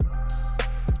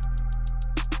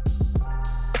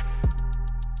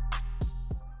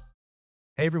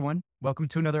Hey everyone, welcome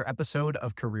to another episode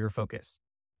of Career Focus.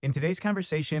 In today's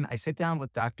conversation, I sit down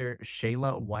with Dr.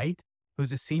 Chela White,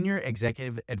 who's a senior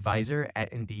executive advisor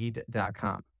at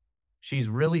Indeed.com. She's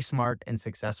really smart and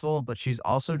successful, but she's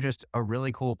also just a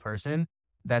really cool person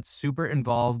that's super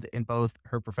involved in both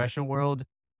her professional world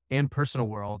and personal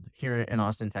world here in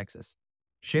Austin, Texas.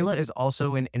 Shayla is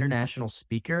also an international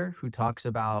speaker who talks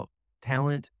about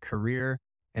talent, career,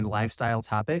 and lifestyle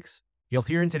topics. You'll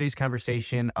hear in today's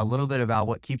conversation a little bit about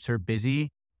what keeps her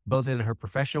busy, both in her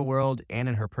professional world and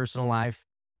in her personal life.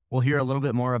 We'll hear a little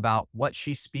bit more about what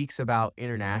she speaks about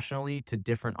internationally to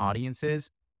different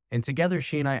audiences. And together,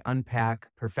 she and I unpack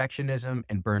perfectionism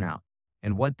and burnout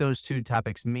and what those two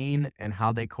topics mean and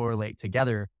how they correlate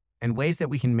together and ways that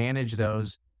we can manage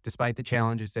those despite the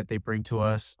challenges that they bring to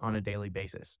us on a daily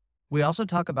basis. We also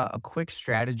talk about a quick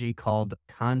strategy called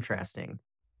contrasting,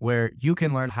 where you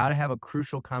can learn how to have a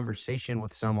crucial conversation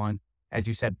with someone, as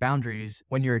you set boundaries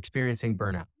when you're experiencing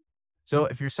burnout. So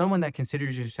if you're someone that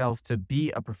considers yourself to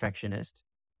be a perfectionist,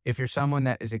 if you're someone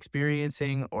that is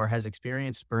experiencing or has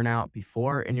experienced burnout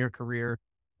before in your career,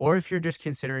 or if you're just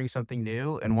considering something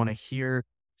new and want to hear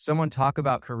someone talk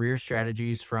about career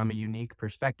strategies from a unique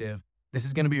perspective, this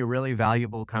is going to be a really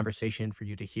valuable conversation for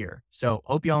you to hear. So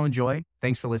hope you all enjoy.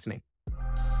 Thanks for listening.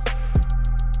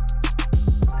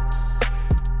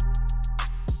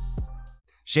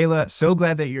 Shayla, so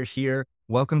glad that you're here.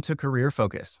 Welcome to Career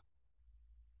Focus.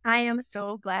 I am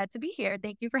so glad to be here.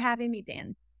 Thank you for having me,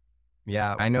 Dan.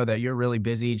 Yeah, I know that you're really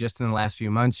busy just in the last few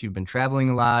months. You've been traveling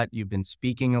a lot. You've been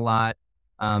speaking a lot.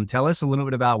 Tell us a little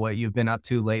bit about what you've been up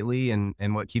to lately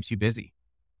and what keeps you busy.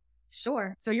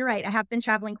 Sure. So you're right. I have been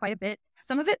traveling quite a bit,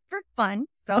 some of it for fun.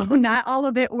 So not all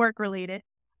of it work related.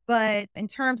 But in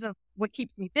terms of what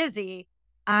keeps me busy,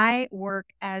 I work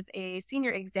as a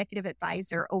senior executive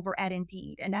advisor over at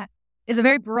Indeed. And that is a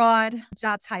very broad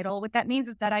job title. What that means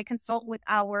is that I consult with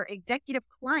our executive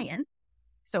clients,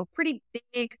 so pretty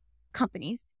big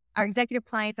companies, our executive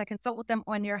clients. I consult with them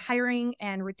on their hiring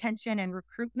and retention and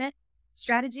recruitment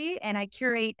strategy, and I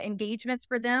curate engagements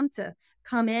for them to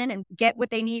come in and get what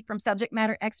they need from subject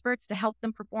matter experts to help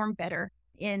them perform better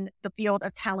in the field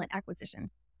of talent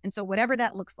acquisition. And so whatever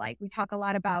that looks like, we talk a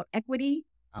lot about equity,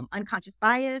 unconscious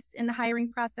bias in the hiring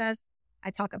process.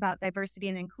 I talk about diversity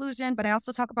and inclusion, but I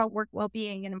also talk about work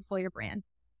well-being and employer brand.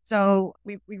 So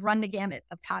we run the gamut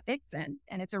of topics, and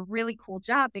it's a really cool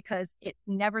job because it's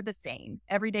never the same.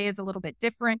 Every day is a little bit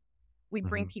different. We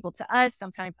bring people to us.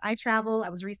 Sometimes I travel. I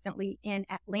was recently in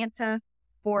Atlanta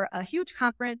for a huge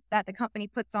conference that the company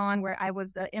puts on where I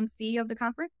was the MC of the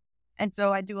conference. And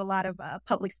so I do a lot of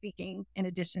public speaking in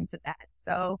addition to that.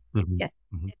 So yes,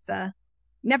 it's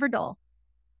never dull.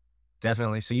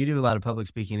 Definitely. So you do a lot of public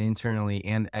speaking internally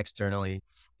and externally.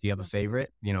 Do you have a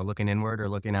favorite, looking inward or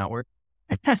looking outward?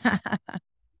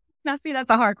 Now, see,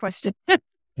 that's a hard question.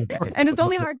 And it's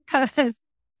only hard because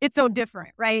it's so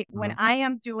different, right? When I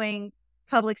am doing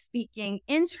public speaking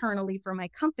internally for my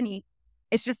company,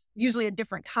 it's just usually a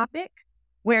different topic.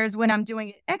 Whereas when I'm doing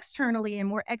it externally and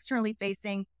more externally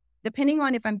facing, depending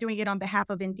on if I'm doing it on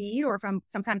behalf of Indeed or if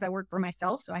sometimes I work for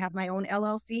myself. So I have my own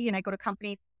LLC and I go to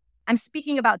companies, I'm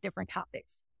speaking about different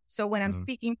topics. So when I'm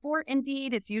speaking for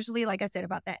Indeed, it's usually, like I said,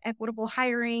 about that equitable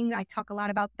hiring. I talk a lot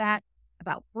about that,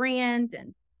 about brand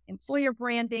and employer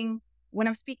branding. When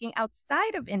I'm speaking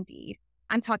outside of Indeed,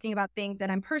 I'm talking about things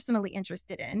that I'm personally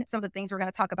interested in. Some of the things we're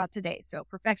going to talk about today. So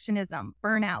perfectionism,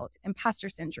 burnout, imposter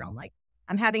syndrome. Like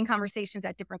I'm having conversations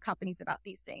at different companies about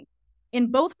these things. In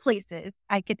both places,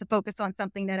 I get to focus on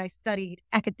something that I studied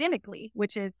academically,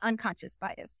 which is unconscious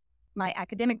bias. My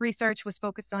academic research was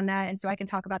focused on that. And so I can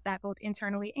talk about that both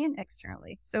internally and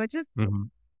externally. So it just,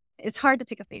 it's hard to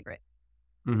pick a favorite.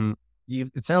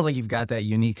 It sounds like you've got that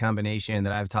unique combination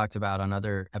that I've talked about on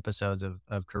other episodes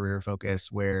of Career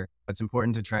Focus, where it's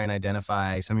important to try and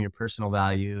identify some of your personal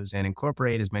values and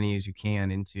incorporate as many as you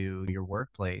can into your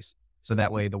workplace. So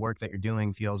that way the work that you're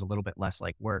doing feels a little bit less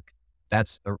like work.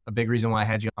 That's a big reason why I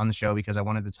had you on the show, because I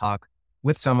wanted to talk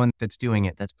with someone that's doing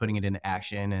it, that's putting it into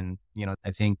action. And,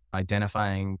 I think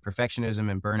identifying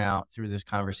perfectionism and burnout through this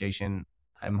conversation,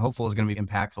 I'm hopeful is going to be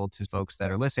impactful to folks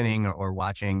that are listening or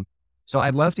watching. So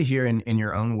I'd love to hear in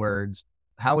your own words,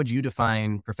 how would you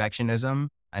define perfectionism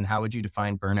and how would you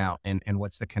define burnout and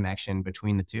what's the connection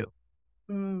between the two?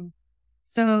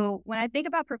 So when I think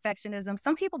about perfectionism,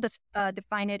 some people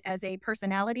define it as a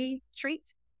personality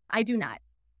trait. I do not.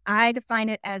 I define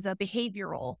it as a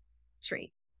behavioral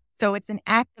trait. So it's an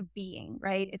act of being,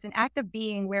 right? It's an act of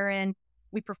being wherein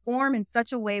we perform in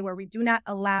such a way where we do not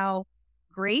allow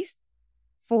grace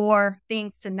for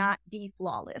things to not be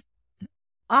flawless.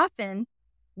 Often,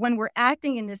 when we're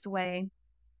acting in this way,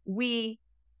 we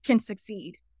can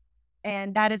succeed.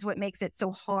 And that is what makes it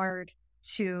so hard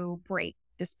to break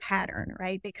this pattern,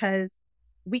 right? Because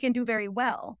we can do very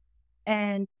well.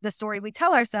 And the story we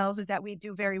tell ourselves is that we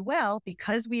do very well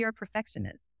because we are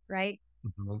perfectionists, right?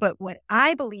 Mhm. But what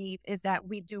I believe is that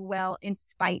we do well in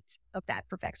spite of that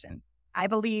perfection. I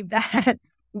believe that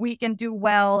we can do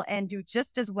well and do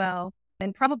just as well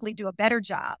and probably do a better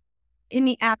job in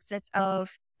the absence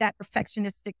of that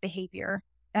perfectionistic behavior,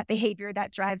 that behavior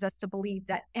that drives us to believe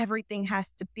that everything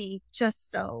has to be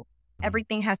just so.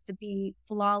 Everything has to be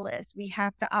flawless. We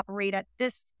have to operate at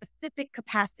this specific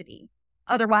capacity.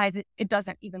 Otherwise, it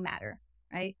doesn't even matter,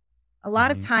 right? A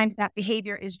lot of Mhm. times that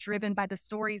behavior is driven by the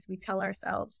stories we tell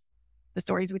ourselves, the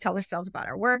stories we tell ourselves about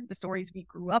our work, the stories we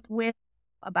grew up with,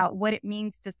 about what it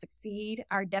means to succeed,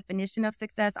 our definition of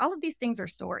success. All of these things are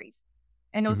stories.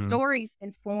 And those Mhm. stories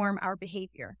inform our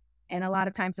behavior. And a lot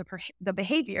of times the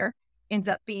behavior ends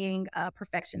up being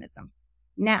perfectionism.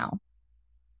 Now,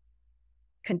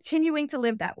 continuing to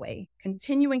live that way,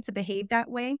 continuing to behave that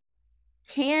way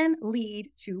can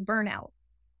lead to burnout.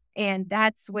 And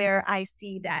that's where I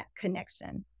see that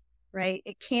connection, right?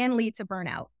 It can lead to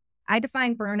burnout. I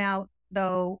define burnout,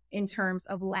 though, in terms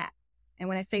of lack. And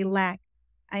when I say lack,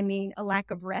 I mean a lack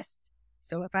of rest.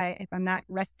 So if I'm not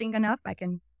resting enough, I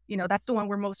can, that's the one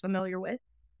we're most familiar with.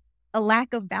 A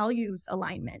lack of values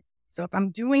alignment. So if I'm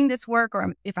doing this work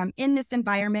or if I'm in this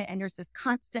environment and there's this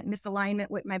constant misalignment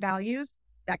with my values,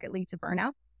 that could lead to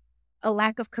burnout. A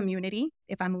lack of community.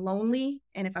 If I'm lonely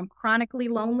and if I'm chronically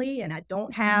lonely and I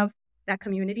don't have that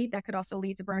community, that could also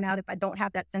lead to burnout if I don't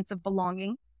have that sense of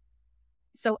belonging.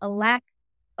 So a lack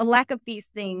of these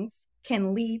things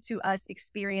can lead to us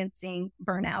experiencing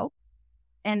burnout.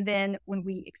 And then when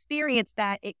we experience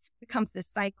that, it becomes this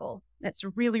cycle that's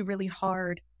really, really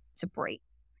hard to break.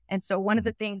 And so one of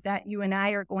the things that you and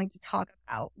I are going to talk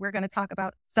about, we're going to talk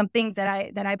about some things that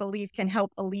I believe can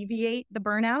help alleviate the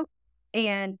burnout.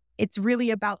 And it's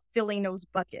really about filling those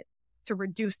buckets to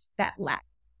reduce that lack.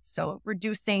 So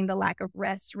reducing the lack of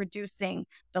rest, reducing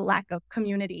the lack of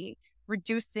community,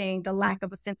 reducing the lack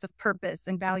of a sense of purpose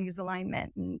and values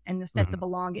alignment and the sense of Mhm.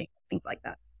 belonging, things like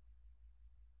that.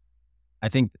 I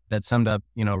think that summed up,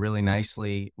 really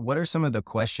nicely. What are some of the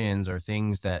questions or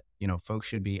things that, folks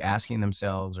should be asking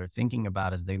themselves or thinking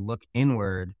about as they look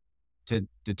inward to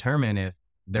determine if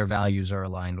their values are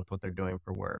aligned with what they're doing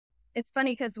for work? It's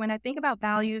funny because when I think about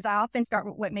values, I often start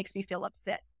with what makes me feel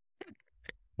upset.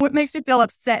 What makes me feel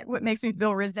upset? What makes me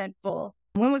feel resentful?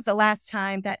 When was the last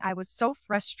time that I was so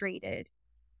frustrated?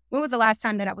 When was the last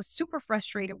time that I was super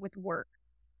frustrated with work?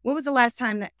 When was the last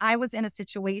time that I was in a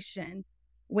situation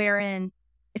wherein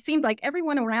it seemed like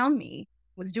everyone around me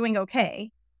was doing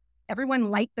okay?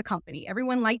 Everyone liked the company,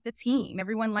 everyone liked the team,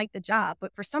 everyone liked the job,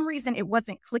 but for some reason it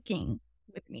wasn't clicking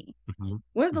with me. Mhm.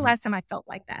 When was the Mhm. last time I felt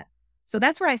like that? So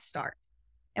that's where I start.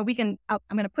 And I'm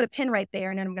going to put a pin right there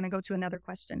and then I'm going to go to another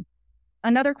question.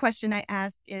 Another question I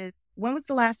ask is, when was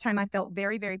the last time I felt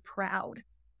very, very proud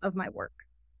of my work?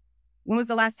 When was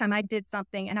the last time I did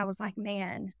something and I was like,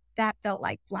 man, that felt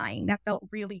like flying. That felt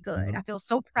really good. Mhm. I feel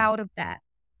so proud of that.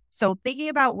 So thinking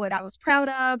about what I was proud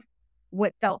of,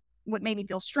 what made me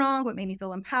feel strong, what made me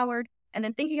feel empowered, and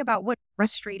then thinking about what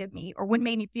frustrated me or what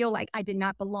made me feel like I did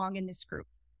not belong in this group.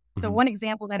 So Mhm. one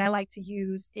example that I like to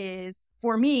use is,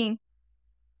 for me,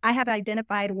 I have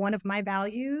identified one of my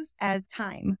values as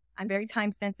time. I'm very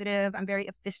time sensitive. I'm very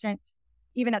efficient.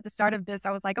 Even at the start of this,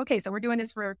 I was like, okay, so we're doing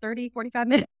this for 30, 45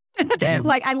 minutes. Mhm.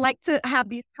 Like I like to have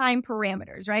these time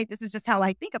parameters, right? This is just how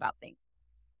I think about things.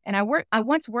 And I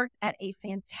once worked at a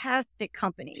fantastic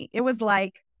company. It was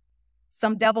like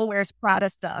some Devil Wears Prada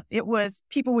stuff. It was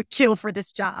people would kill for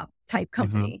this job type Mhm.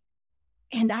 company.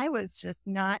 And I was just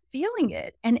not feeling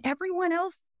it. And everyone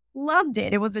else loved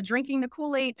it. It was a drinking the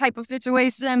Kool-Aid type of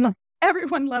situation.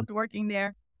 Everyone loved working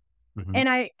there. Mhm.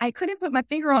 And I couldn't put my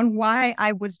finger on why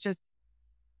I was just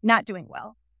not doing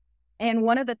well. And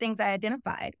one of the things I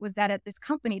identified was that at this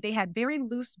company, they had very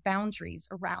loose boundaries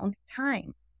around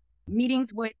time.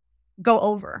 Meetings would go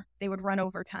over, they would run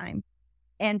over time.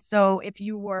 And so if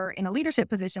you were in a leadership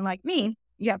position like me,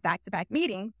 you have back-to-back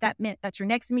meetings. That meant that your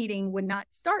next meeting would not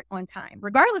start on time,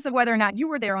 regardless of whether or not you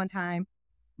were there on time,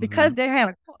 because Mhm. they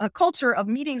had a culture of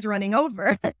meetings running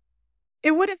over.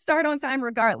 It wouldn't start on time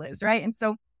regardless, right? And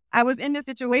so I was in this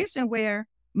situation where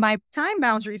my time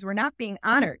boundaries were not being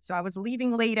honored. So I was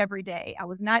leaving late every day. I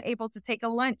was not able to take a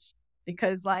lunch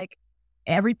because like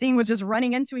everything was just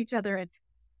running into each other. And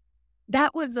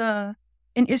that was an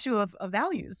issue of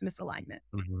values misalignment.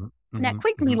 Mhm. And that Mhm.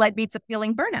 quickly Mhm. led me to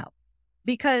feeling burnout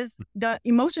because the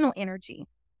emotional energy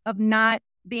of not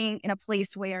being in a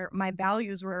place where my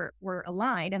values were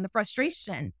aligned and the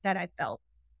frustration that I felt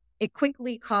it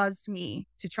quickly caused me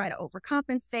to try to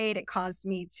overcompensate. It caused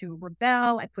me to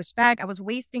rebel. I pushed back. I was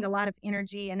wasting a lot of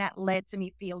energy, and that led to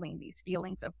me feeling these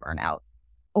feelings of burnout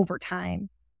over time.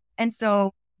 And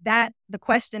so the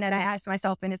question that I asked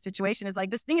myself in this situation is like,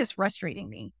 this thing is frustrating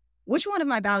me. Which one of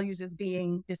my values is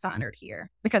being dishonored here?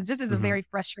 Because this is a very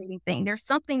frustrating thing. There's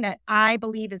something that I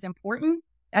believe is important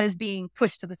that is being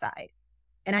pushed to the side.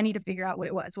 And I need to figure out what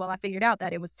it was. Well, I figured out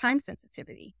that it was time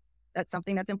sensitivity. That's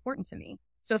something that's important to me.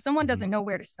 So if someone doesn't know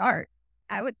where to start,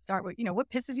 I would start with, what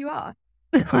pisses you off?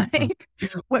 Like,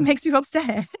 what makes you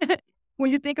upset? When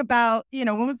you think about,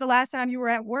 when was the last time you were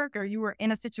at work or you were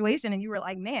in a situation and you were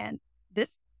like, man,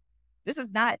 this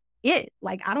is not it.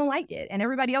 Like, I don't like it. And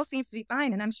everybody else seems to be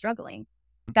fine and I'm struggling.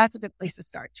 That's a good place to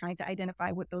start, trying to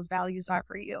identify what those values are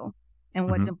for you and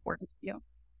what's important to you.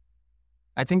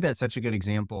 I think that's such a good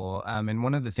example. And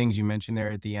one of the things you mentioned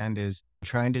there at the end is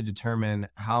trying to determine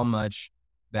how much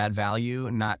that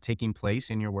value not taking place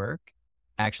in your work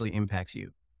actually impacts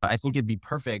you. I think it'd be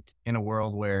perfect in a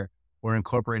world where we're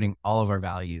incorporating all of our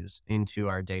values into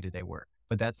our day-to-day work,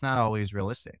 but that's not always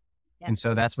realistic. Yes. And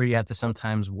so that's where you have to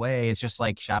sometimes weigh. It's just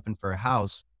like shopping for a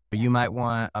house. You might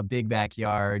want a big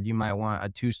backyard. You might want a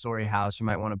 2-story house. You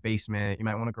might want a basement. You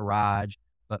might want a garage,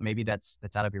 but maybe that's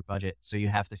out of your budget. So you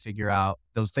have to figure out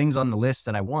those things on the list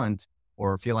that I want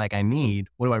or feel like I need.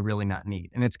 What do I really not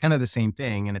need? And it's kind of the same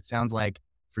thing. And it sounds like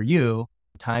for you,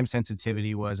 time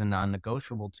sensitivity was a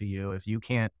non-negotiable to you. If you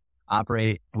can't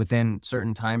operate within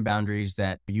certain time boundaries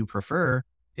that you prefer,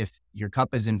 if your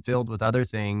cup isn't filled with other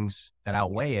things that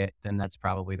outweigh it, then that's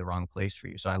probably the wrong place for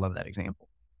you. So I love that example.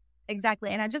 Exactly.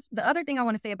 And the other thing I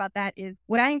want to say about that is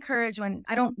what I encourage when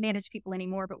I don't manage people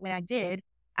anymore, but when I did,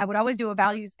 I would always do a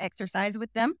values exercise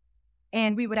with them.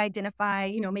 And we would identify,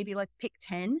 maybe let's pick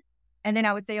 10. And then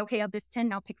I would say, okay, of this 10,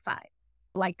 now pick 5,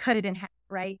 like cut it in half,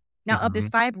 right? Now of this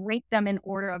 5, rate them in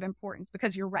order of importance,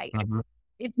 because you're right.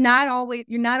 You're not always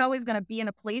going to be in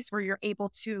a place where you're able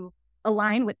to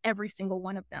align with every single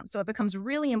one of them. So it becomes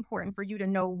really important for you to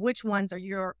know which ones are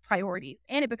your priorities.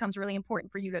 And it becomes really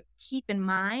important for you to keep in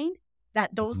mind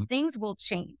that those things will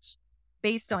change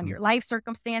based on your life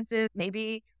circumstances.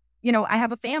 Maybe, I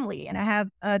have a family and I have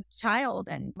a child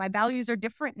and my values are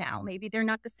different now. Maybe they're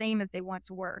not the same as they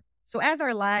once were. So as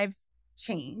our lives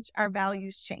change, our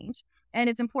values change. And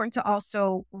it's important to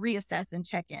also reassess and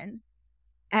check in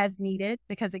as needed,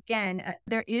 because again,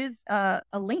 there is a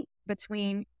link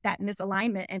between that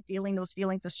misalignment and feeling those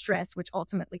feelings of stress, which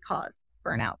ultimately cause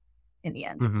burnout in the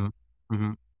end.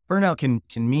 Burnout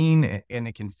can mean, and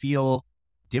it can feel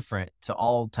different to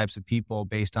all types of people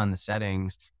based on the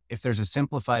settings. If there's a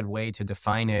simplified way to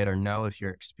define it or know if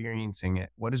you're experiencing it,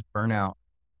 what does burnout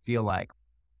feel like?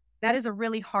 That is a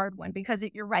really hard one because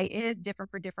you're right. It is different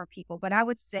for different people. But I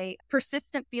would say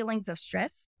persistent feelings of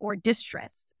stress or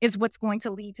distress is what's going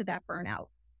to lead to that burnout.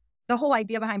 The whole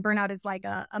idea behind burnout is like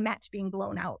a match being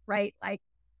blown out, right? Like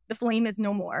the flame is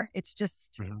no more. It's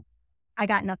just, I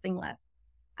got nothing left.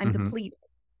 I'm depleted.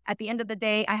 At the end of the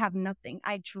day, I have nothing.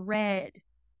 I dread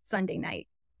Sunday night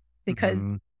because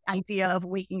the idea of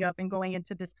waking up and going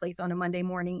into this place on a Monday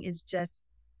morning is just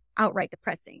outright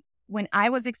depressing. When I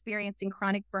was experiencing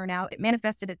chronic burnout, it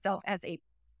manifested itself as a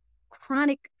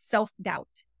chronic self-doubt.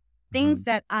 Things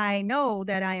that I know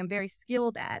that I am very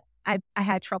skilled at, I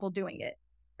had trouble doing it,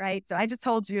 right? So I just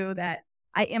told you that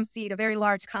I emceed a very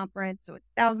large conference with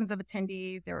thousands of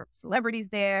attendees. There were celebrities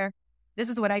there. This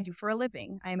is what I do for a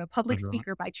living. I am a public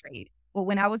speaker by trade. Well,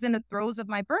 when I was in the throes of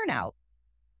my burnout,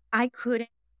 I couldn't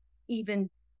even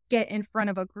get in front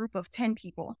of a group of 10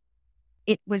 people.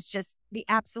 It was just the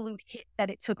absolute hit that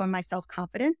it took on my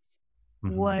self-confidence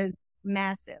was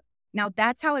massive. Now,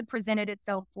 that's how it presented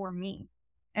itself for me.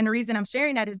 And the reason I'm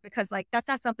sharing that is because that's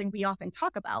not something we often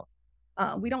talk about.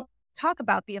 We don't talk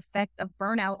about the effect of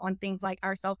burnout on things like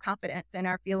our self-confidence and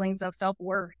our feelings of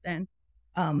self-worth and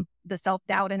the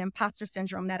self-doubt and imposter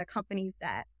syndrome that accompanies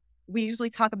that. We usually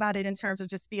talk about it in terms of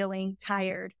just feeling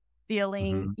tired,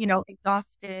 feeling,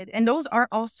 exhausted. And those are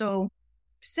also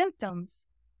symptoms,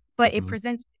 but it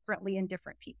presents differently in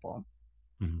different people.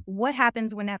 What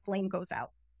happens when that flame goes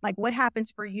out? Like what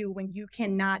happens for you when you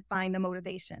cannot find the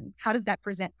motivation? How does that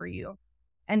present for you?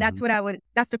 And that's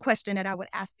the question that I would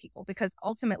ask people, because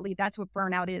ultimately that's what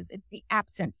burnout is. It's the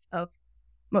absence of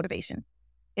motivation.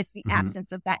 It's the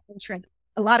absence of that intrinsic.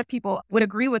 A lot of people would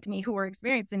agree with me who were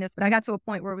experiencing this, but I got to a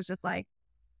point where it was just like,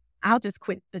 I'll just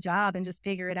quit the job and just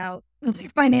figure it out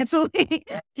financially.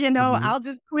 I'll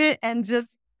just quit and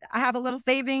I have a little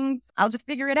savings. I'll just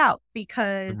figure it out,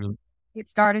 because it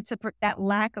started to that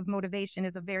lack of motivation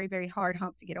is a very, very hard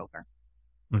hump to get over.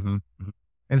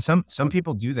 And some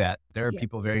people do that. There are Yeah.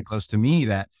 people very close to me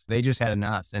that they just had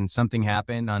enough and something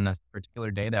happened on a particular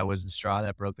day that was the straw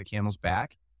that broke the camel's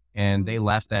back and Mhm. they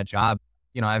left that job.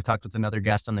 I've talked with another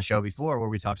guest on the show before where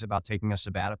we talked about taking a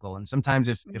sabbatical. And sometimes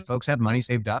if Mhm. folks have money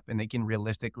saved up and they can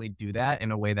realistically do that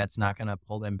in a way that's not going to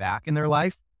pull them back in their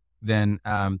life, then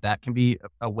that can be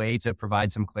a way to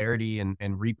provide some clarity and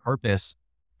repurpose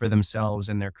for themselves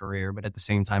in their career. But at the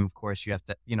same time, of course, you have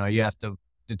to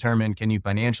determine, can you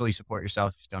financially support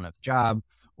yourself if you don't have the job,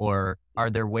 or are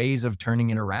there ways of turning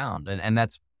it around? And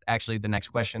that's actually the next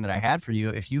question that I had for you.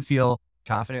 If you feel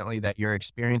confidently that you're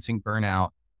experiencing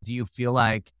burnout, do you feel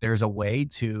like there's a way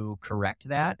to correct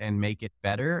that and make it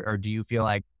better? Or do you feel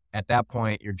like at that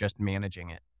point you're just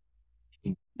managing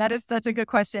it? That is such a good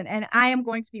question. And I am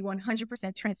going to be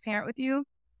 100% transparent with you.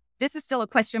 This is still a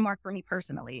question mark for me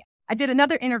personally. I did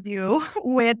another interview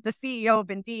with the CEO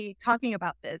of Indeed talking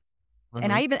about this.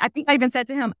 And Hmm. I think I even said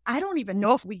to him, I don't even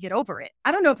know if we get over it.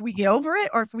 I don't know if we get over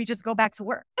it or if we just go back to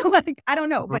work. Like, I don't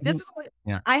know. But this is what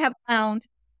Yeah. I have found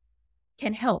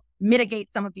can help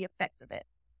mitigate some of the effects of it.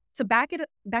 To back it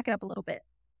up a little bit,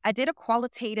 I did a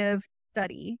qualitative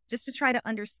study just to try to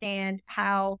understand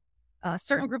how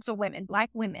certain groups of women, Black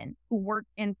women who work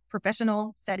in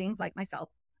professional settings like myself,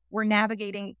 were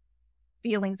navigating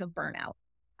feelings of burnout.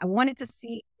 I wanted to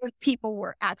see if people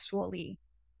were actually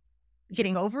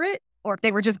getting over it or if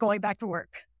they were just going back to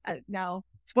work. Now,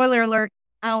 spoiler alert,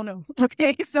 I don't know.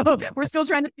 Okay. So we're still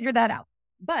trying to figure that out.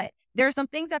 But there are some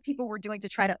things that people were doing to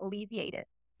try to alleviate it.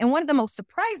 And one of the most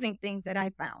surprising things that I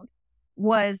found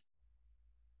was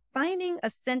finding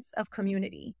a sense of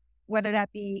community, whether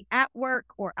that be at work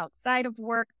or outside of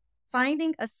work,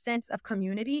 finding a sense of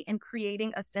community and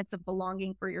creating a sense of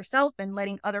belonging for yourself and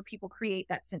letting other people create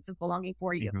that sense of belonging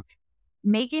for you. Mhm.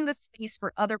 Making the space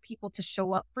for other people to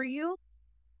show up for you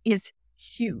is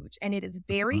huge. And it is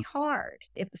very Mhm. hard.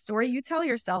 If the story you tell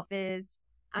yourself is,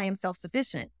 I am self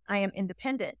sufficient, I am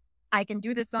independent, I can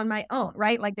do this on my own,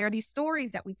 right? Like there are these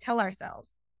stories that we tell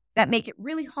ourselves that make it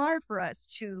really hard for us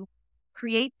to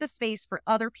create the space for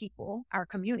other people, our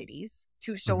communities,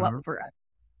 to show up Mhm. for us.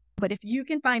 But if you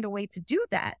can find a way to do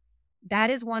that, that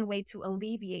is one way to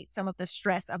alleviate some of the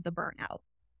stress of the burnout.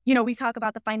 We talk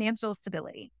about the financial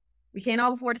stability. We can't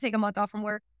all afford to take a month off from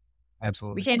work. We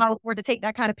Absolutely. can't all afford to take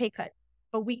that kind of pay cut,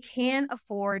 but we can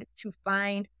afford to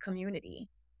find community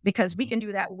because we can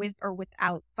do that with or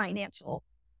without financial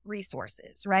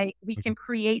resources, right? We Mhm. can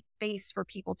create space for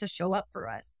people to show up for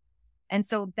us. And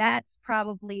so that's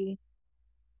probably,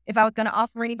 if I was going to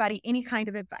offer anybody any kind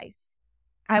of advice,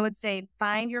 I would say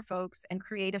find your folks and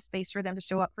create a space for them to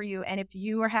show up for you. And if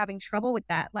you are having trouble with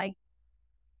that, like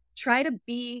try to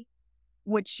be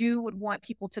what you would want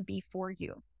people to be for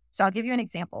you. So I'll give you an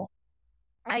example.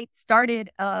 I started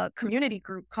a community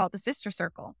group called the Sister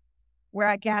Circle, where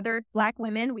I gathered Black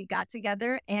women. We got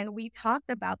together and we talked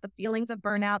about the feelings of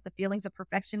burnout, the feelings of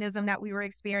perfectionism that we were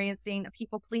experiencing, the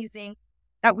people pleasing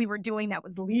that we were doing that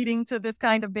was leading to this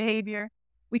kind of behavior.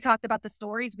 We talked about the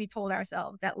stories we told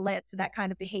ourselves that led to that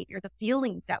kind of behavior, the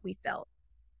feelings that we felt.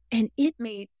 And it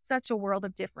made such a world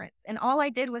of difference. And all I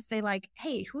did was say, like,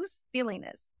 hey, who's feeling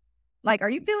this? Like, are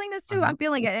you feeling this too? Mhm. I'm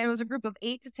feeling it. And it was a group of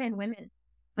 8 to 10 women.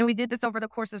 And we did this over the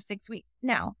course of 6 weeks.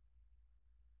 Now,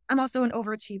 I'm also an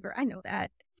overachiever. I know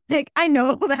that. Like, I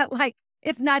know that, like,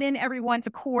 it's not in everyone to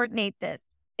coordinate this.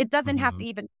 It doesn't have Mhm. to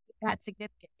even be that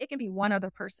significant. It can be one other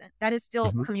person. That is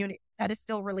still Mhm. community. That is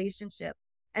still relationship.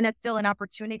 And that's still an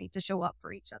opportunity to show up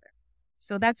for each other.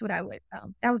 So that's what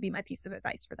that would be my piece of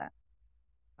advice for that.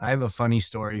 I have a funny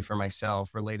story for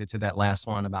myself related to that last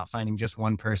one about finding just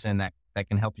one person that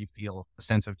can help you feel a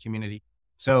sense of community.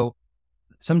 So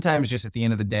sometimes just at the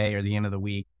end of the day or the end of the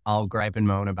week, I'll gripe and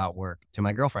moan about work to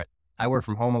my girlfriend. I work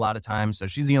from home a lot of times, so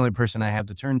she's the only person I have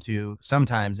to turn to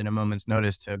sometimes in a moment's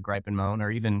notice to gripe and moan or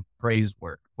even praise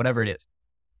work, whatever it is.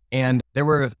 And there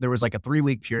was like a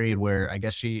 3-week period where I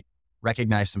guess she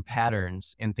recognized some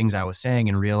patterns in things I was saying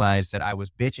and realized that I was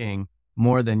bitching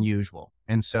more than usual.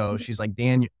 And so she's like,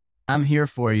 Dan, I'm here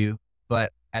for you,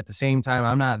 but at the same time,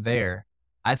 I'm not there.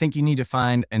 I think you need to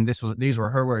find, and these were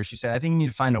her words. She said, I think you need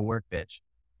to find a work bitch.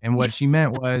 And what she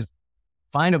meant was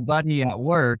find a buddy at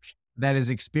work that is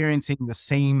experiencing the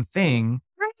same thing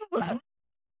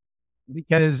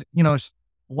because,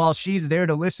 while she's there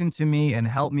to listen to me and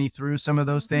help me through some of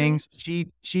those Mhm. things,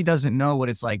 she doesn't know what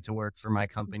it's like to work for my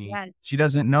company. Yeah. She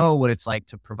doesn't know what it's like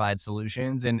to provide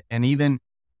solutions. And even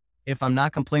if I'm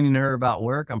not complaining to her about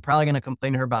work, I'm probably going to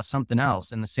complain to her about something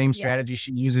else. And the same Yeah. strategy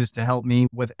she uses to help me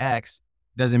with X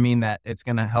doesn't mean that it's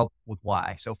going to help with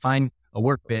Y. So find a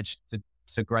work bitch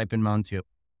to gripe and moan to.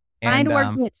 Find And a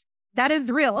work bitch. That is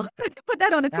real. Put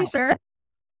that on a now, t-shirt.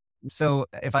 So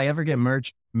if I ever get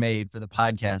merch made for the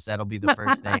podcast, that'll be the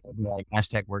first thing. It'll be like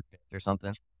hashtag work or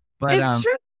something. But It's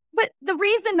true. But the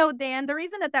reason though, Dan, the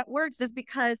reason that that works is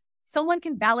because someone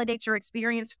can validate your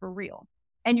experience for real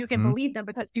and you can mhm, believe them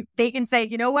because they can say,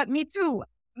 you know what, me too.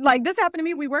 Like this happened to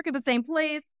me. We work at the same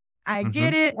place. I mhm,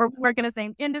 get it. Or we work in the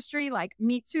same industry. Like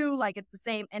me too. Like it's the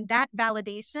same. And that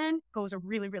validation goes a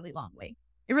really, really long way.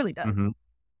 It really does. mhm.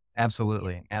 Yeah.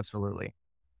 Absolutely. Absolutely.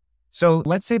 So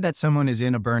let's say that someone is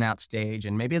in a burnout stage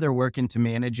and maybe they're working to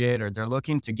manage it or they're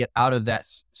looking to get out of that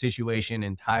situation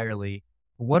entirely.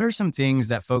 What are some things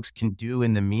that folks can do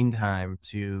in the meantime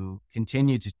to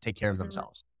continue to take care of Mhm.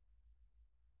 themselves?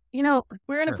 You know,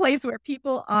 we're in a Sure. place where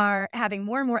people are having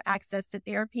more and more access to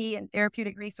therapy and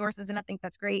therapeutic resources. And I think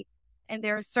that's great. And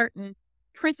there are certain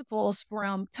principles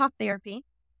from talk therapy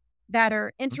that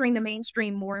are Mhm, entering the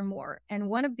mainstream more and more. And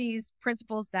one of these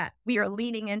principles that we are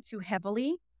leaning into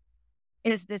heavily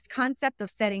is this concept of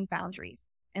setting boundaries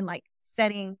and like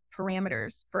setting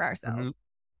parameters for mhm, ourselves.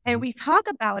 And mhm, we talk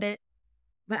about it,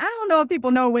 but I don't know if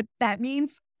people know what that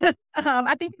means.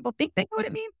 I think people think they know what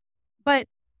it means, but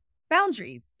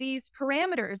boundaries, these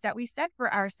parameters that we set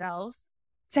for ourselves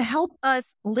to help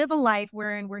us live a life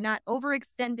wherein we're not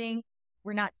overextending,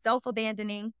 we're not self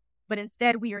abandoning, but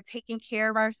instead we are taking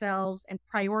care of ourselves and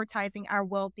prioritizing our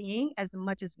well being as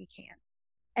much as we can.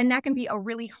 And that can be a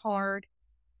really hard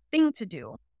thing to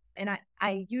do. And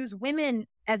I use women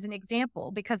as an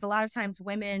example because a lot of times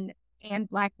women and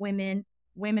Black women,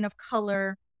 women of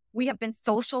color, we have been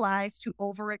socialized to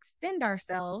overextend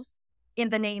ourselves in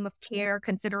the name of care,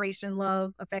 consideration,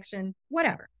 love, affection,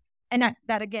 whatever. And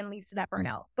that again leads to that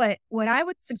burnout. But what I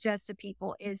would suggest to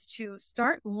people is to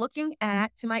start looking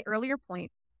at, to my earlier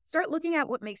point, start looking at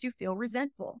what makes you feel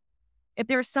resentful. If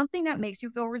there's something that makes you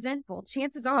feel resentful,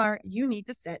 chances are you need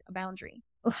to set a boundary.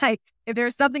 Like if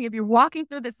there's something, if you're walking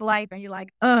through this life and you're like,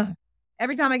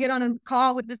 every time I get on a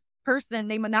call with this person,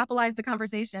 they monopolize the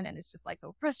conversation and it's just like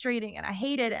so frustrating and I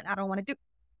hate it and I don't want to do.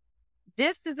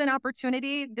 This is an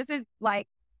opportunity. This is like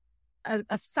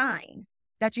a sign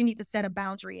that you need to set a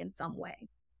boundary in some way.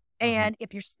 mhm, And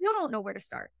if you still don't know where to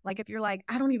start, like if you're like,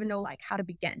 I don't even know like how to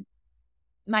begin,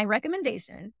 my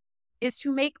recommendation is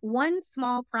to make one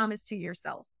small promise to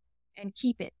yourself and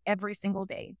keep it every single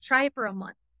day. Try it for a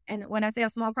month. And when I say a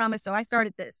small promise, so I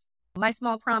started this. My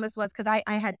small promise was because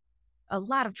I had a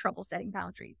lot of trouble setting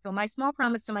boundaries. So my small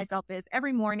promise to myself is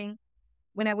every morning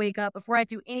when I wake up, before I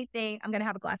do anything, I'm going to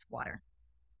have a glass of water.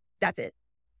 That's it.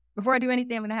 Before I do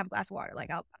anything, I'm going to have a glass of water.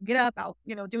 Like I'll get up, I'll,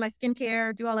 do my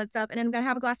skincare, do all that stuff. And then I'm going to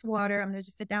have a glass of water. I'm going to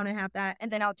just sit down and have that.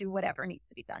 And then I'll do whatever needs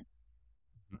to be done.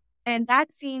 mhm, And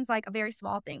that seems like a very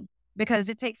small thing because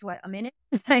it takes what, a minute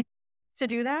to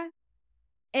do that?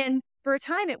 And for a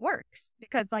time it works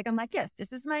because like I'm like, yes,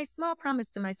 this is my small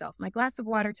promise to myself, my glass of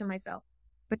water to myself.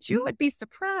 But you would be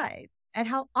surprised at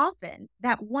how often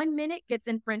that 1 minute gets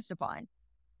infringed upon.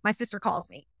 My sister calls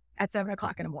me at 7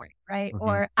 o'clock in the morning, right? mhm,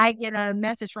 Or I get a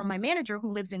message from my manager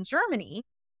who lives in Germany.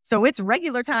 So it's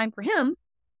regular time for him,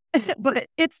 but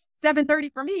it's 7:30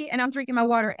 for me and I'm drinking my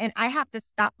water and I have to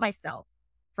stop myself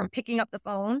from picking up the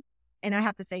phone and I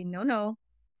have to say, no,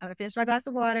 I'm gonna finish my glass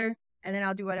of water and then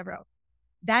I'll do whatever else.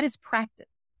 That is practice,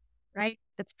 right?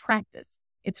 That's practice.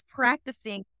 It's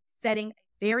practicing setting a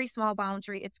very small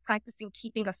boundary. It's practicing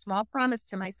keeping a small promise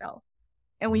to myself.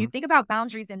 And when you mhm, think about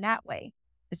boundaries in that way,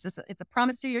 it's a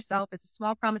promise to yourself. It's a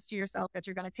small promise to yourself that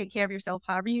you're going to take care of yourself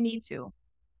however you need to.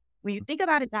 When you think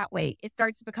about it that way, it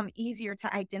starts to become easier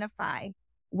to identify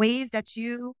ways that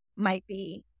you might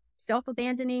be self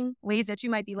abandoning, ways that you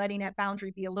might be letting that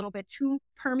boundary be a little bit too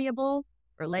permeable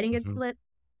or letting it mhm, slip.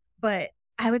 But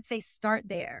I would say start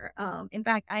there. In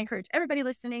fact, I encourage everybody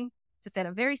listening to set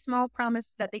a very small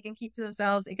promise that they can keep to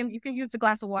themselves. You can use the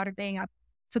glass of water thing. I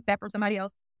took that from somebody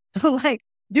else. So like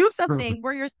do mhm, something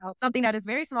for yourself, something that is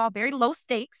very small, very low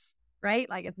stakes, right?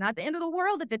 Like it's not the end of the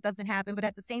world if it doesn't happen, but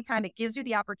at the same time, it gives you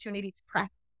the opportunity to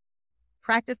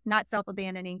practice not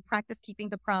self-abandoning, practice keeping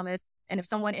the promise. And if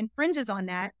someone infringes on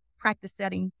that, practice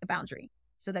setting the boundary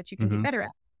so that you can get mhm. better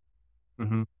at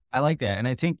Mhm. I like that, and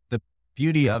I think the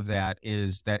beauty of that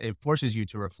is that it forces you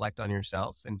to reflect on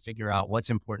yourself and figure out what's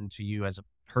important to you as a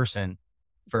person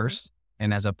it. Mhm. first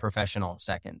and as a professional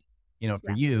second. For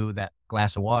Yeah. you, that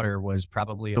glass of water was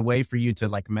probably a way for you to,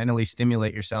 like, mentally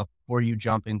stimulate yourself before you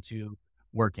jump into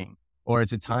working, or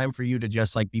it's a time for you to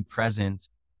just, like, be present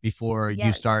before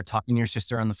you Yes. start talking to your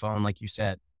sister on the phone, like you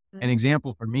said. An Mhm.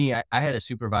 example for me, I had a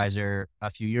supervisor a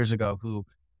few years ago who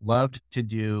loved to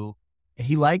do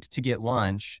he liked to get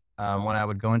lunch when I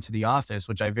would go into the office,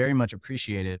 which I very much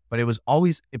appreciated, but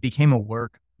it became a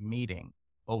work meeting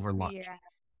over lunch. Yeah.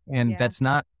 And Yeah.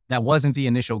 that wasn't the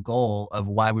initial goal of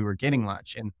why we were getting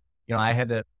lunch. And, I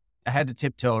had to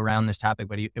tiptoe around this topic,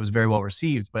 but it was very well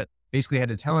received. But basically, I had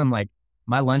to tell him, like,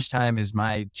 my lunchtime is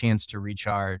my chance to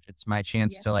recharge. It's my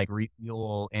chance Yeah. to like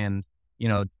refuel and, you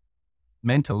know,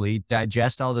 mentally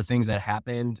digest all the things that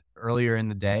happened earlier in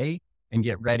the day and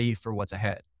get ready for what's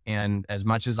ahead. And as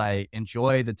much as I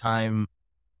enjoy the time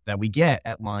that we get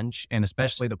at lunch, and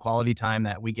especially the quality time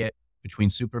that we get between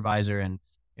supervisor and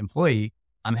employee,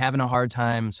 I'm having a hard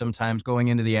time sometimes going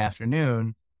into the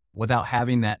afternoon without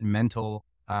having that mental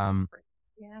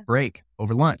Yeah. break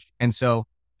over lunch. And so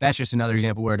that's just another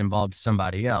example where it involved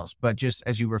somebody else. But just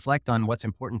as you reflect on what's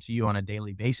important to you on a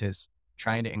daily basis,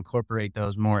 trying to incorporate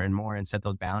those more and more and set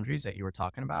those boundaries that you were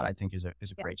talking about, I think is a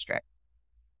Yeah. great strategy.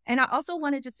 And I also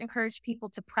want to just encourage people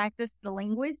to practice the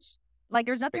language. Like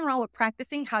there's nothing wrong with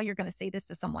practicing how you're going to say this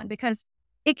to someone because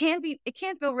it can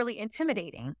feel really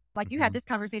intimidating. Like you had Mhm. this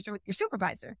conversation with your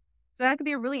supervisor. So that could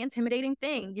be a really intimidating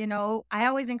thing. I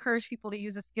always encourage people to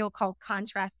use a skill called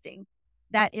contrasting.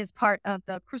 That is part of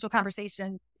the Crucial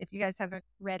Conversation. If you guys haven't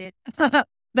read it,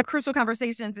 the Crucial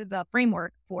Conversations is a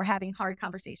framework for having hard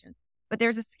conversations. But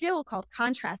there's a skill called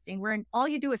contrasting where all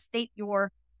you do is state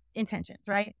your intentions,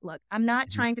 right? Look, I'm not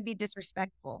Mhm. trying to be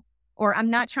disrespectful or I'm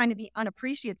not trying to be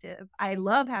unappreciative. I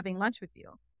love having lunch with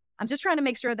you. I'm just trying to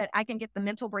make sure that I can get the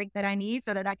mental break that I need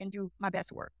so that I can do my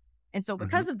best work. And so Mhm.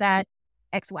 because of that,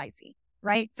 XYZ,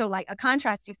 right? So like a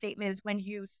contrasting statement is when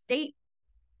you state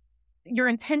your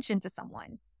intention to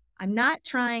someone. I'm not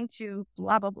trying to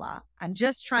blah, blah, blah. I'm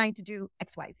just trying to do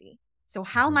XYZ. So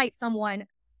how Mhm. might someone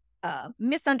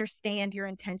misunderstand your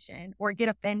intention or get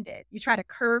offended? You try to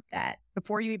curb that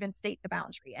before you even state the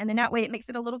boundary. And then that way it makes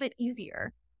it a little bit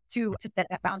easier to set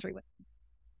that boundary with.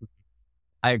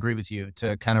 I agree with you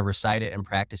to kind of recite it and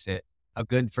practice it. A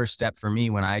good first step for me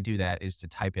when I do that is to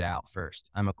type it out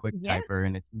first. I'm a quick Yeah. typer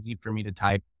and it's easy for me to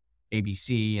type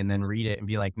ABC and then read it and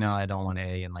be like, no, I don't want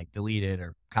A and like delete it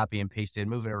or copy and paste it,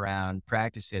 move it around,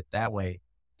 practice it that way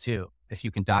too. If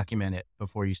you can document it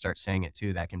before you start saying it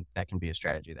too, that can be a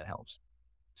strategy that helps.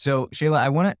 So Shayla, I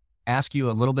want to ask you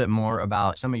a little bit more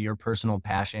about some of your personal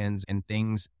passions and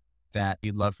things that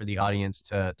you'd love for the audience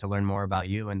to learn more about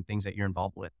you and things that you're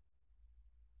involved with.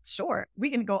 Sure.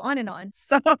 We can go on and on.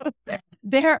 So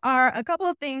there are a couple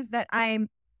of things that I'm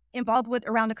involved with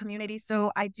around the community.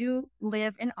 So I do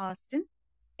live in Austin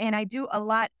and I do a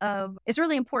lot of, it's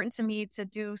really important to me to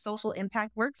do social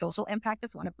impact work. Social impact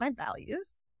is one of my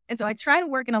values. And so I try to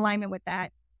work in alignment with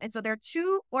that. And so there are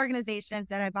two organizations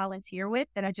that I volunteer with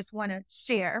that I just want to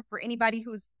share for anybody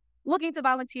who's looking to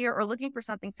volunteer or looking for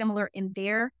something similar in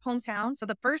their hometown. So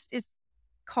the first is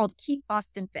called Keep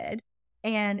Austin Fed.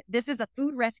 And this is a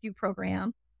food rescue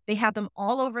program. They have them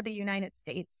all over the United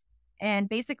States. And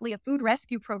basically, a food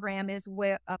rescue program is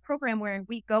where a program where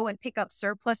we go and pick up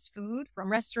surplus food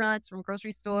from restaurants, from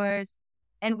grocery stores,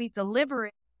 and we deliver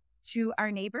it to our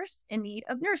neighbors in need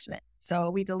of nourishment. So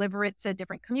we deliver it to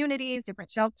different communities, different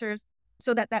shelters,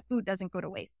 so that that food doesn't go to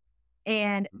waste.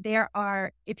 And there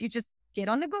are, if you just get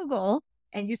on the Google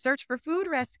and you search for food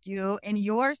rescue in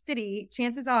your city,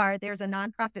 chances are there's a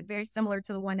nonprofit very similar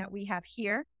to the one that we have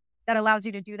here that allows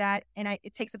you to do that. And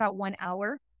it takes about 1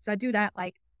 hour. So I do that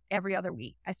like every other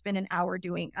week. I spend an hour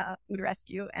doing food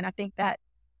rescue. And I think that,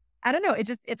 I don't know,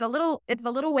 it's a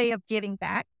little way of giving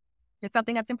back. It's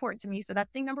something that's important to me. So that's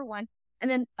thing number one.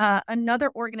 And then another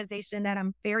organization that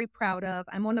I'm very proud of,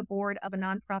 I'm on the board of a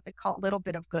nonprofit called Little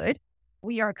Bit of Good.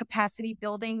 We are a capacity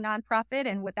building nonprofit.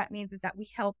 And what that means is that we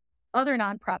help other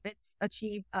nonprofits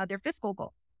achieve their fiscal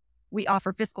goals. We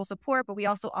offer fiscal support, but we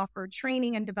also offer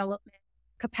training and development,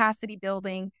 capacity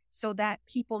building so that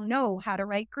people know how to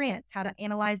write grants, how to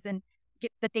analyze and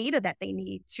get the data that they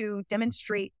need to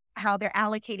demonstrate how they're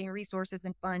allocating resources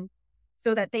and funds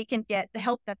so that they can get the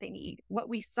help that they need. What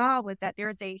we saw was that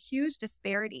there's a huge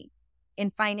disparity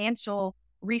in financial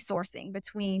resourcing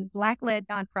between Black-led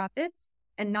nonprofits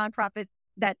and nonprofits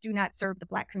that do not serve the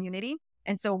Black community.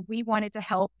 And so we wanted to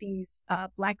help these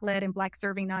Black-led and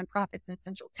Black-serving nonprofits in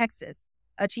Central Texas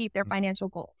achieve their financial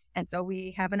goals. And so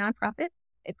we have a nonprofit.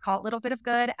 It's called Little Bit of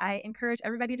Good. I encourage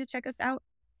everybody to check us out.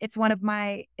 It's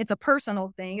a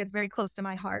personal thing. It's very close to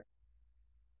my heart.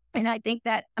 And I think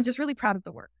that I'm just really proud of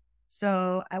the work.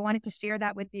 So I wanted to share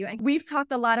that with you. And we've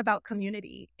talked a lot about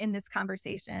community in this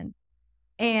conversation.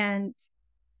 And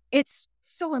it's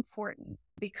so important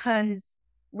because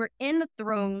we're in the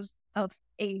throes of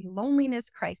a loneliness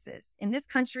crisis in this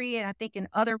country and I think in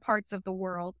other parts of the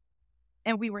world.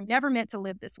 And we were never meant to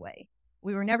live this way.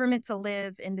 We were never meant to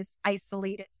live in this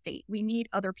isolated state. We need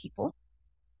other people.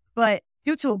 But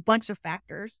due to a bunch of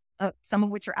factors, some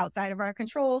of which are outside of our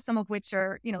control, some of which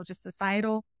are, just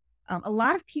societal, a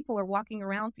lot of people are walking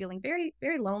around feeling very,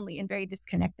 very lonely and very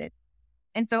disconnected.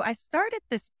 And so I started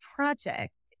this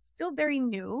project. It's still very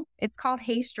new. It's called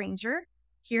Hey Stranger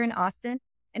here in Austin,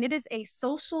 and it is a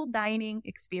social dining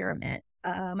experiment.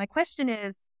 My question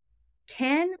is,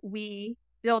 can we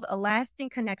build a lasting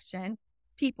connection,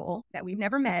 people that we've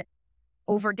never met,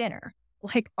 over dinner?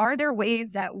 Like, are there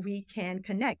ways that we can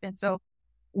connect? And so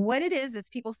what it is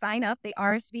people sign up, they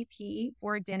RSVP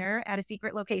for a dinner at a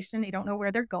secret location. They don't know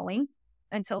where they're going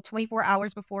until 24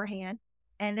 hours beforehand.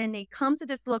 And then they come to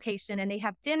this location and they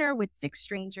have dinner with 6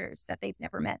 strangers that they've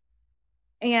never met.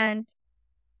 And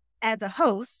as a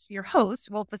host, your host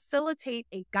will facilitate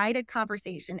a guided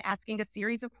conversation, asking a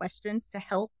series of questions to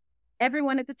help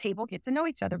everyone at the table get to know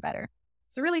each other better.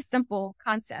 It's a really simple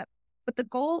concept, but the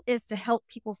goal is to help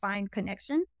people find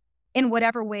connection in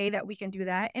whatever way that we can do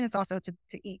that. And it's also to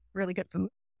eat really good food.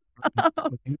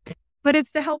 But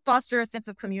it's to help foster a sense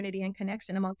of community and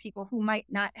connection among people who might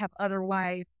not have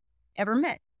otherwise ever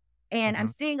met. And I'm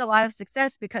seeing a lot of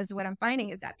success because what I'm finding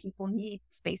is that people need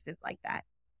spaces like that.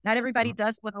 Not everybody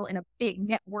does well in a big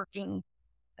networking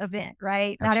event,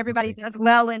 right? Not everybody does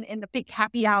well in the big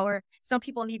happy hour. Some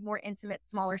people need more intimate,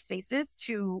 smaller spaces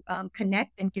to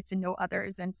connect and get to know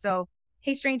others. And so,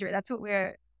 Hey Stranger, that's what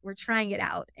we're trying it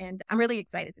out. And I'm really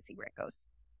excited to see where it goes.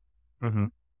 Mm-hmm.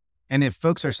 And if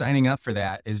folks are signing up for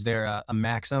that, is there a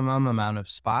maximum amount of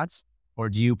spots, or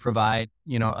do you provide,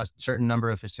 a certain number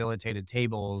of facilitated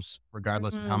tables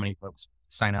regardless of how many folks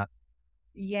sign up?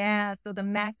 Yeah. So the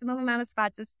maximum amount of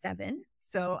spots is 7.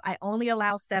 So I only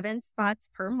allow 7 spots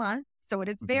per month. So it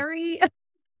is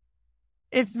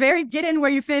it's very get in where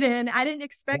you fit in. I didn't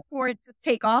expect for it to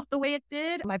take off the way it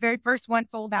did. My very first one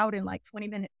sold out in like 20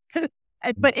 minutes.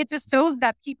 But it just shows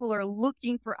that people are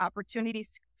looking for opportunities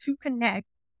to connect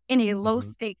in a low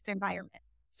stakes environment.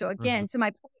 So again, to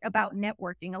my point about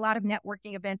networking, a lot of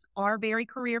networking events are very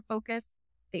career focused.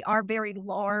 They are very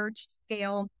large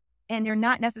scale, and they're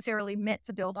not necessarily meant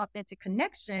to build authentic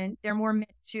connection. They're more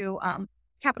meant to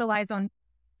capitalize on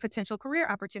potential career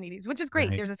opportunities, which is great.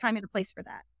 Right. There's a time and a place for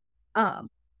that.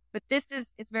 But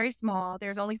it's very small.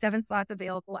 There's only 7 slots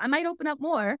available. I might open up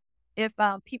more if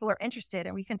people are interested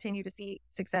and we continue to see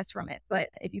success from it. But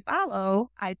if you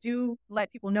follow, I do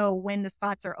let people know when the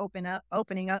spots are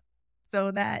opening up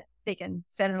so that they can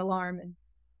set an alarm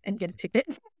and get a ticket.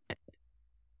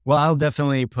 Well, I'll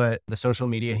definitely put the social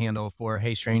media handle for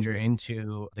Hey Stranger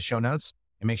into the show notes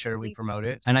and make sure we promote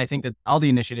it. And I think that all the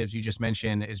initiatives you just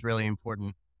mentioned is really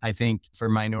important. I think for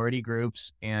minority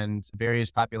groups and various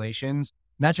populations,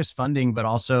 not just funding, but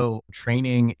also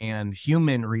training and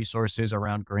human resources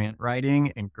around grant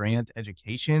writing and grant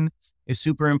education is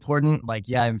super important. Like,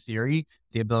 yeah, in theory,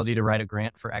 the ability to write a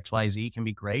grant for XYZ can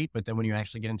be great. But then when you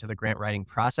actually get into the grant writing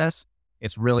process,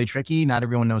 it's really tricky. Not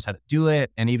everyone knows how to do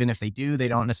it. And even if they do, they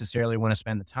don't necessarily want to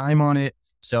spend the time on it.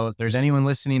 So if there's anyone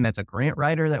listening that's a grant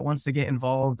writer that wants to get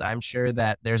involved, I'm sure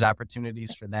that there's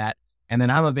opportunities for that. And then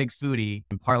I'm a big foodie,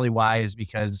 and partly why is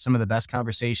because some of the best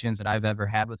conversations that I've ever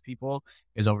had with people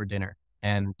is over dinner.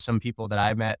 And some people that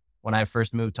I met when I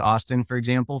first moved to Austin, for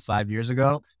example, 5 years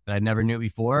ago, that I never knew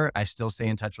before, I still stay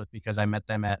in touch with because I met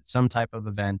them at some type of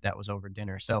event that was over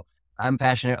dinner. So I'm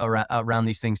passionate around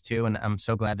these things too. And I'm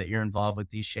so glad that you're involved with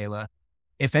these, Chela.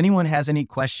 If anyone has any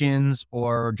questions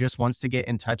or just wants to get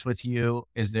in touch with you,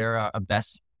 is there a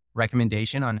best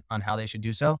recommendation on how they should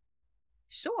do so?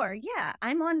 Sure. Yeah.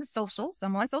 I'm on the socials.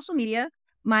 I'm on social media.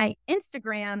 My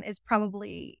Instagram is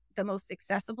probably the most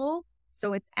accessible.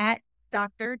 So it's at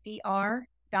Dr.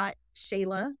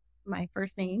 my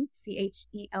first name, Chela.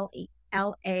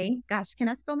 Gosh, can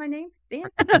I spell my name? Damn.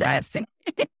 That's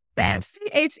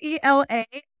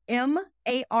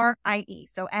CHELAMARIE.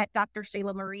 So at Dr.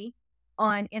 Chela Marie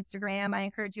on Instagram. I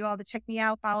encourage you all to check me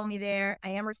out, follow me there.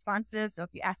 I am responsive. So if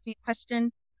you ask me a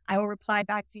question, I will reply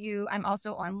back to you. I'm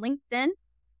also on LinkedIn.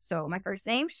 So my first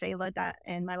name, Chela,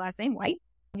 and my last name, White.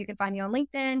 You can find me on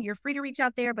LinkedIn. You're free to reach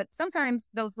out there, but sometimes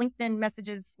those LinkedIn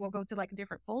messages will go to like a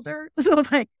different folder. So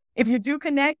like if you do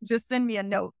connect, just send me a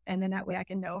note. And then that way I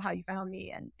can know how you found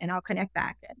me and I'll connect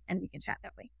back and we can chat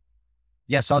that way.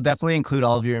 Yes, I'll definitely include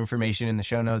all of your information in the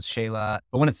show notes, Chela.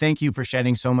 I want to thank you for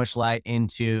shedding so much light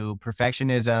into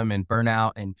perfectionism and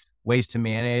burnout and ways to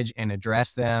manage and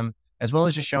address them, as well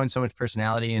as just showing so much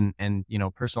personality and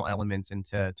personal elements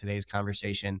into today's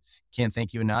conversation. Can't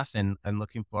thank you enough, and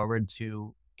looking forward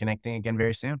to connecting again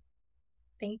very soon.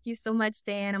 Thank you so much,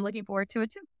 Dan. I'm looking forward to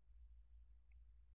it too.